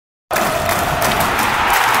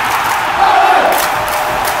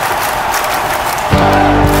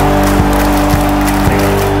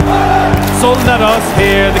So let us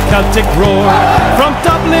hear the Celtic roar. From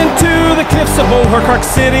Dublin to the cliffs of Moher, Cork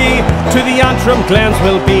City, to the Antrim Glens,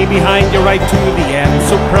 we'll be behind you right to the end.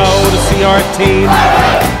 So proud to see our team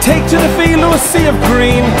take to the field to a sea of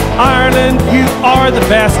green. Ireland, you are the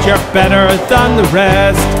best, you're better than the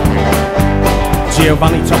rest.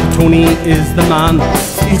 Giovanni Trapattoni is the man.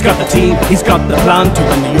 He's got the team, he's got the plan to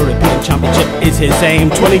win the European Championship is his aim.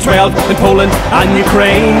 2012 in Poland and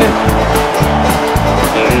Ukraine.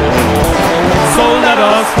 So let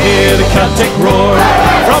us hear the Celtic roar.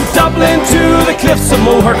 From Dublin to the cliffs of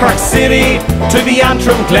Moher, Cork City, to the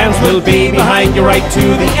Antrim Glens, we'll be behind you right to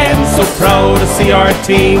the end. So proud to see our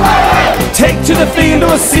team take to the field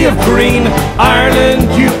to a sea of green. Ireland,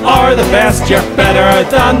 you are the best, you're better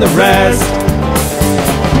than the rest.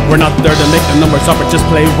 We're not there to make the numbers up or just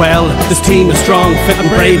play well. This team is strong, fit and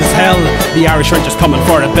brave as hell. The Irish aren't just coming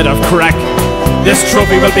for a bit of crack. This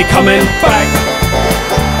trophy will be coming back.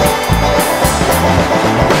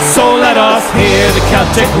 So let us hear the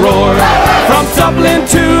Celtic roar. From Dublin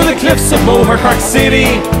to the cliffs of Moher, Cork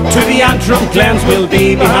City, to the Antrim Glens, we'll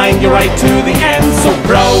be behind you right to the end. So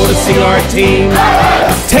proud to see our team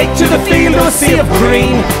take to the field to a sea of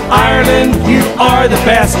green. Ireland, you are the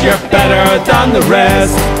best, you're better than the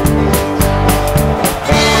rest.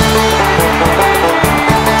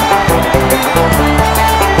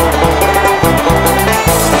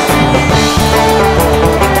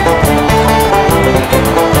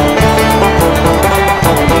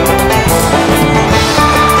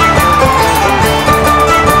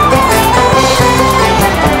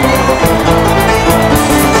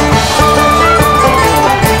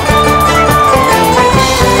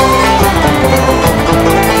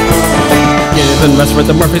 And Rostrevor,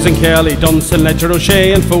 the Murphys and Kelly, Dunson, Ledger,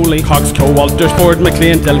 O'Shea and Foley, Coxco, Walters, Ford,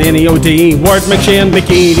 McLean, Delaney, O'D, Ward, McShane,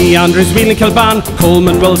 McGeady, Andrews, Whelan, Kilban,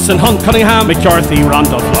 Coleman, Wilson, Hunt, Cunningham, McCarthy,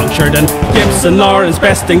 Randolph, Longsheridan, Gibson, Lawrence,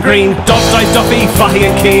 Best and Green, Doffside, Duffy, Fahy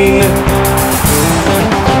and King.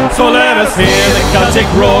 So let us hear the Celtic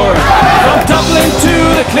roar. From Dublin to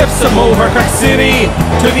the cliffs of Moher, Cork City,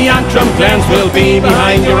 to the Antrim Glens, we'll be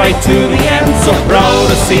behind you right to the end. So proud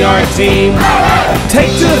to see our team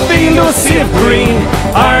take to the field to a sea of green.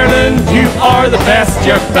 Ireland, you are the best,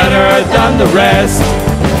 you're better than the rest.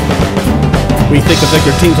 We think of the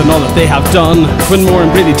good teams and all that they have done. Winmore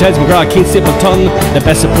and Brady, Teds, McGrath, Keane, Stapleton. The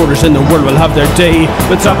best supporters in the world will have their day.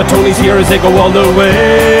 With Trapattoni's here as they go all the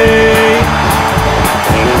way.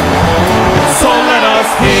 So let us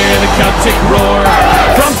hear the Celtic roar.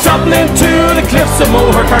 From Dublin to the cliffs of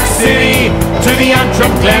Moher, Cork City, to the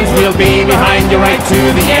Antrim Glens, we'll be behind you right to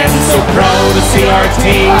the end. So proud to see our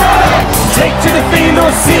team take to the field to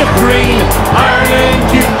a sea of green.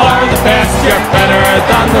 Ireland, you are the best, you're better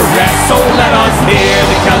than the rest. So let us hear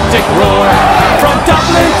the Celtic roar. From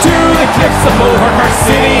Dublin to the cliffs of Moher, Cork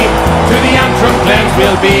City, to the Antrim Glens,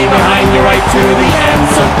 we'll be behind you right to the end.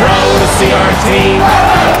 So proud to see our team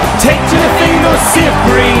take to the field to a sea of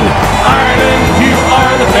green. Ireland, you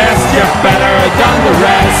are the best, you're better than the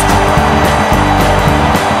rest.